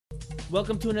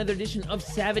Welcome to another edition of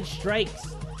Savage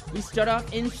Strikes. We start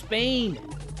off in Spain,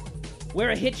 where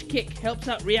a hitch kick helps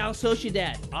out Real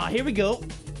Sociedad. Here we go.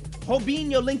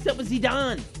 Robinho links up with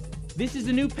Zidane. This is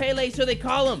the new Pele, so they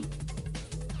call him.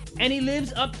 And he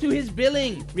lives up to his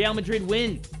billing. Real Madrid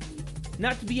win.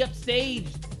 Not to be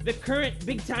upstaged, the current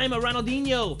big-timer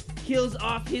Ronaldinho kills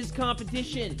off his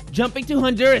competition. Jumping to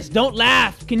Honduras, don't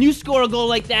laugh. Can you score a goal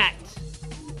like that?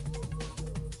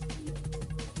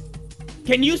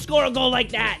 Can you score a goal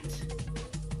like that?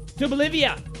 To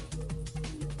Bolivia.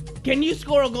 Can you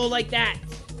score a goal like that?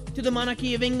 To the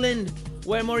monarchy of England,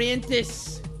 where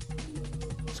Morientes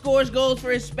scores goals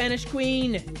for his Spanish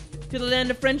queen. To the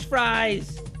land of French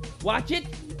fries. Watch it,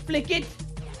 flick it.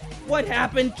 What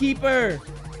happened, keeper?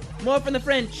 More from the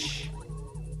French.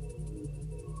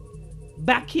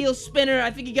 Back heel spinner,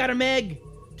 I think he got a meg.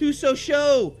 To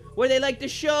Sochaux, where they like to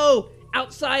show.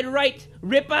 Outside right,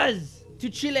 ripas. To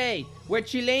Chile, where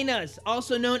chilenas,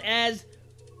 also known as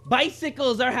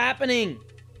bicycles, are happening.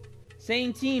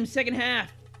 Same team, second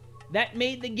half. That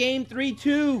made the game 3-2.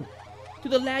 To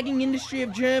the lagging industry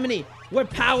of Germany, where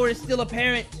power is still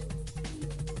apparent.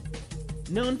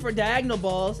 Known for diagonal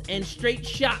balls and straight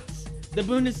shots, the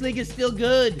Bundesliga is still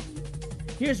good.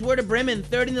 Here's Werder Bremen,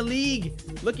 third in the league,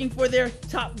 looking for their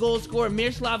top goal scorer,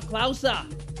 Miroslav Klose.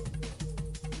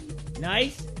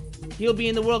 Nice. He'll be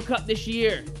in the World Cup this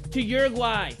year. To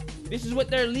Uruguay. This is what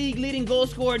their league-leading goal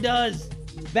scorer does.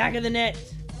 Back of the net.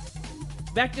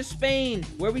 Back to Spain,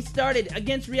 where we started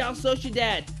against Real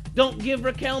Sociedad. Don't give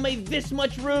Riquelme this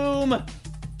much room.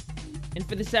 And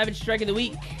for the Savage Strike of the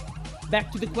Week, back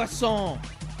to the croissant,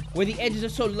 where the edges are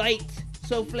so light,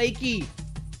 so flaky.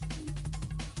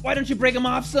 Why don't you break them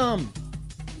off some?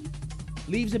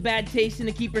 Leaves a bad taste in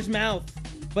the keeper's mouth,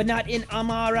 but not in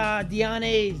Amara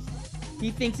Diane's.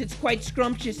 He thinks it's quite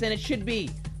scrumptious, and it should be.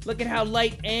 Look at how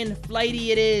light and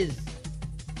flighty it is.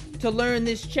 To learn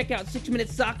this, check out 6-Minute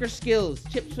Soccer Skills,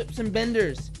 Chips, Whips, and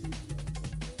Benders.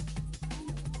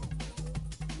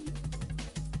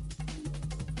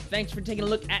 Thanks for taking a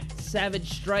look at Savage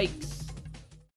Strikes.